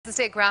The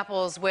state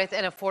grapples with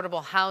an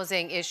affordable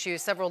housing issue.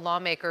 Several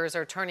lawmakers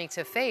are turning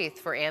to faith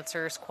for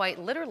answers, quite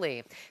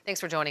literally.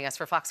 Thanks for joining us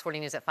for Fox 40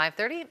 News at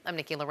 5:30. I'm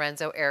Nikki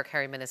Lorenzo. Eric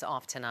Harriman is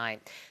off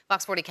tonight.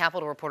 Fox 40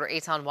 Capitol reporter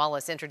Eitan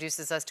Wallace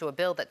introduces us to a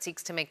bill that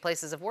seeks to make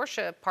places of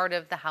worship part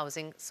of the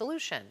housing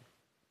solution.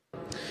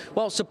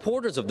 Well,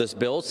 supporters of this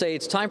bill say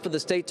it's time for the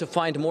state to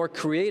find more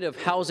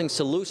creative housing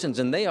solutions,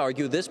 and they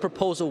argue this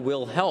proposal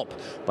will help.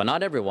 But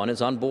not everyone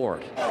is on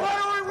board.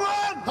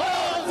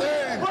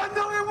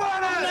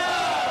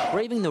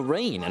 Braving the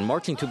rain and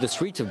marching through the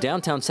streets of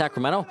downtown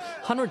Sacramento,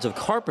 hundreds of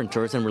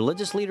carpenters and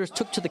religious leaders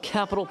took to the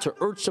Capitol to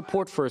urge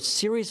support for a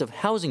series of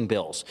housing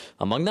bills,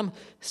 among them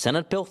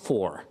Senate Bill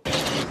 4.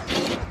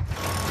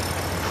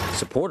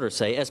 Supporters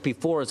say SB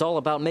 4 is all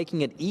about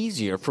making it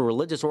easier for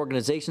religious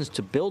organizations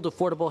to build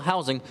affordable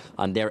housing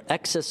on their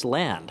excess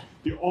land.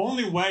 The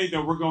only way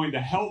that we're going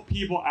to help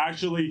people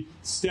actually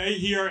stay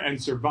here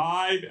and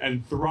survive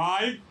and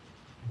thrive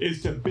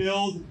is to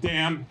build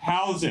damn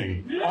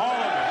housing. All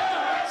of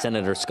it.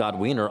 Senator Scott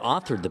Wiener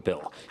authored the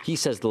bill. He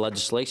says the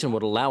legislation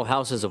would allow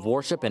houses of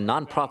worship and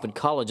nonprofit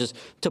colleges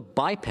to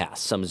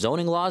bypass some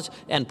zoning laws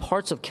and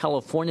parts of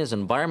California's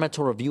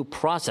environmental review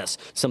process,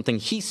 something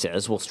he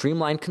says will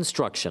streamline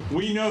construction.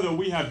 We know that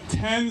we have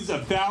tens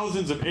of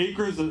thousands of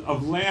acres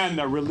of land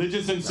that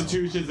religious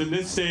institutions in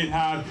this state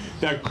have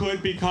that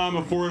could become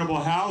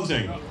affordable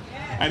housing.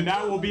 And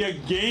that will be a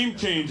game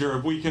changer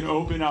if we can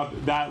open up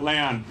that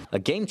land. A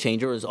game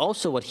changer is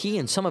also what he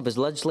and some of his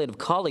legislative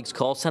colleagues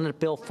call Senate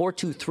Bill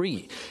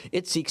 423.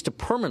 It seeks to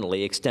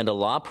permanently extend a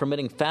law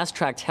permitting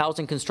fast-tracked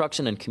housing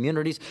construction in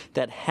communities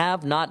that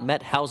have not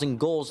met housing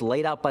goals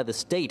laid out by the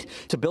state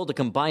to build a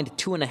combined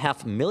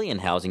 2.5 million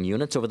housing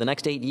units over the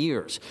next 8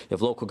 years.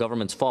 If local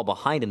governments fall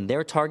behind in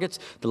their targets,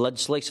 the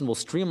legislation will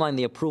streamline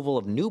the approval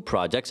of new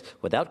projects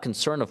without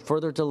concern of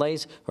further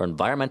delays or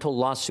environmental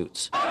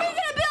lawsuits.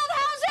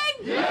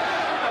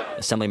 Yeah.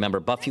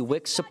 Assemblymember Buffy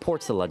Wicks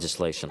supports the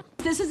legislation.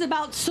 This is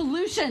about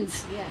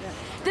solutions.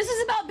 This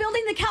is about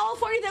building the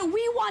California that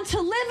we want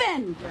to live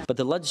in. But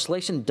the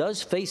legislation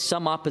does face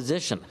some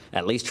opposition.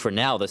 At least for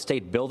now, the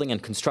State Building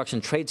and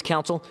Construction Trades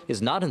Council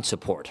is not in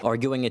support,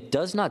 arguing it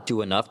does not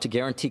do enough to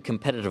guarantee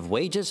competitive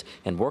wages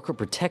and worker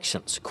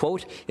protections.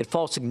 Quote, it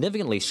falls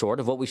significantly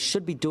short of what we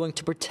should be doing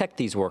to protect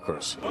these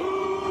workers.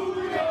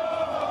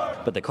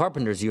 But the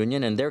Carpenters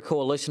Union and their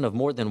coalition of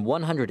more than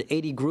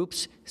 180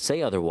 groups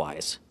say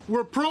otherwise.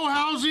 We're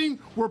pro-housing,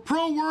 we're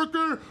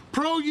pro-worker,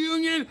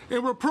 pro-union,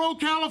 and we're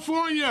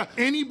pro-California.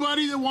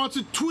 Anybody that wants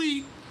to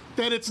tweet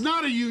that it's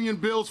not a union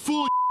bill is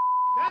full of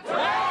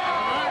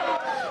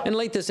And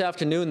late this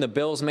afternoon, the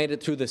bills made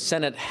it through the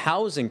Senate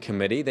Housing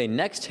Committee. They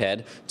next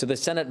head to the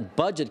Senate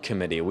Budget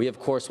Committee. We, of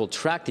course, will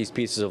track these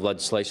pieces of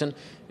legislation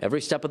every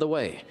step of the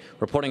way.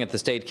 Reporting at the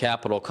state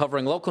capitol,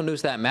 covering local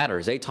news that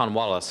matters, Eitan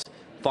Wallace,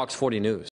 Fox 40 News.